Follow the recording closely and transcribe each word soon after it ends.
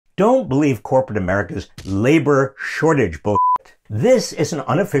Don't believe corporate America's labor shortage bullshit. This is an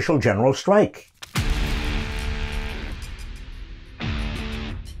unofficial general strike.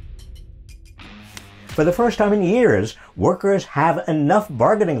 For the first time in years, workers have enough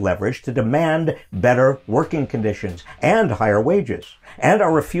bargaining leverage to demand better working conditions and higher wages, and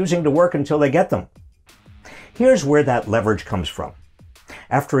are refusing to work until they get them. Here's where that leverage comes from.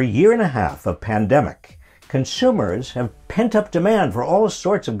 After a year and a half of pandemic, consumers have pent-up demand for all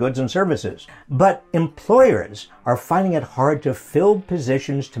sorts of goods and services, but employers are finding it hard to fill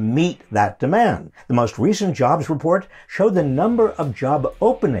positions to meet that demand. The most recent jobs report showed the number of job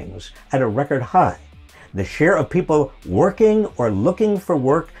openings at a record high. The share of people working or looking for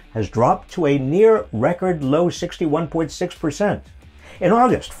work has dropped to a near record low 61.6%. In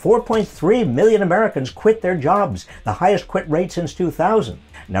August, 4.3 million Americans quit their jobs, the highest quit rate since 2000.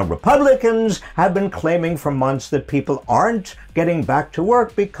 Now, Republicans have been claiming for months that people aren't getting back to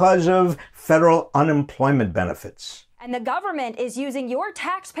work because of federal unemployment benefits. And the government is using your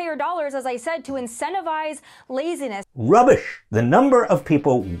taxpayer dollars, as I said, to incentivize laziness. Rubbish! The number of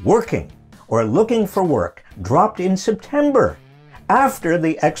people working or looking for work dropped in September after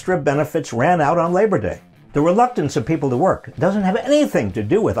the extra benefits ran out on Labor Day. The reluctance of people to work doesn't have anything to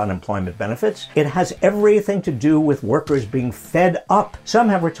do with unemployment benefits. It has everything to do with workers being fed up. Some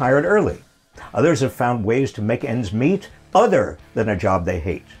have retired early. Others have found ways to make ends meet other than a job they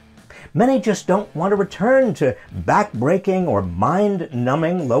hate. Many just don't want to return to back-breaking or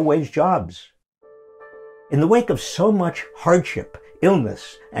mind-numbing low-wage jobs. In the wake of so much hardship,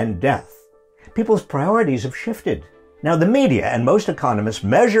 illness, and death, people's priorities have shifted. Now, the media and most economists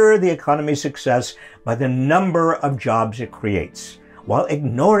measure the economy's success by the number of jobs it creates, while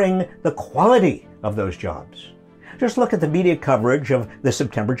ignoring the quality of those jobs. Just look at the media coverage of the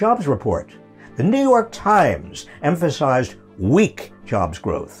September jobs report. The New York Times emphasized weak jobs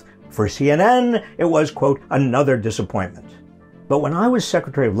growth. For CNN, it was, quote, another disappointment. But when I was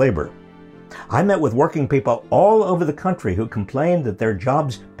Secretary of Labor, I met with working people all over the country who complained that their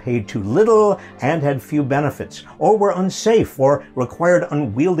jobs paid too little and had few benefits, or were unsafe or required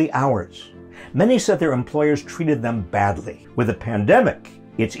unwieldy hours. Many said their employers treated them badly. With the pandemic,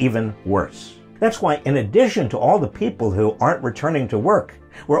 it's even worse. That's why, in addition to all the people who aren't returning to work,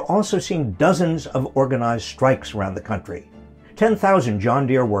 we're also seeing dozens of organized strikes around the country. 10,000 John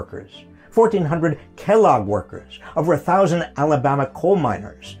Deere workers, 1,400 Kellogg workers, over 1,000 Alabama coal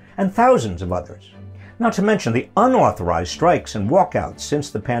miners, and thousands of others. Not to mention the unauthorized strikes and walkouts since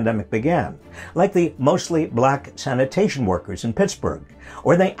the pandemic began, like the mostly black sanitation workers in Pittsburgh,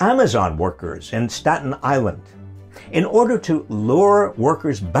 or the Amazon workers in Staten Island. In order to lure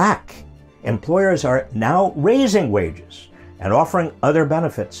workers back, employers are now raising wages and offering other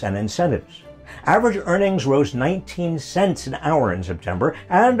benefits and incentives. Average earnings rose 19 cents an hour in September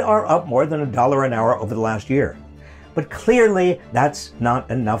and are up more than $1 an hour over the last year. But clearly, that's not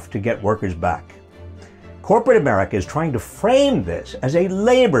enough to get workers back. Corporate America is trying to frame this as a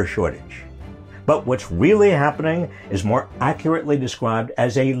labor shortage. But what's really happening is more accurately described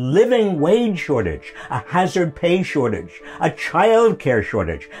as a living wage shortage, a hazard pay shortage, a child care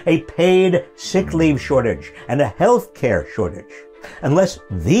shortage, a paid sick leave shortage, and a health care shortage. Unless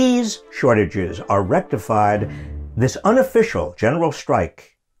these shortages are rectified, this unofficial general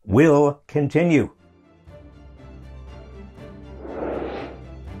strike will continue.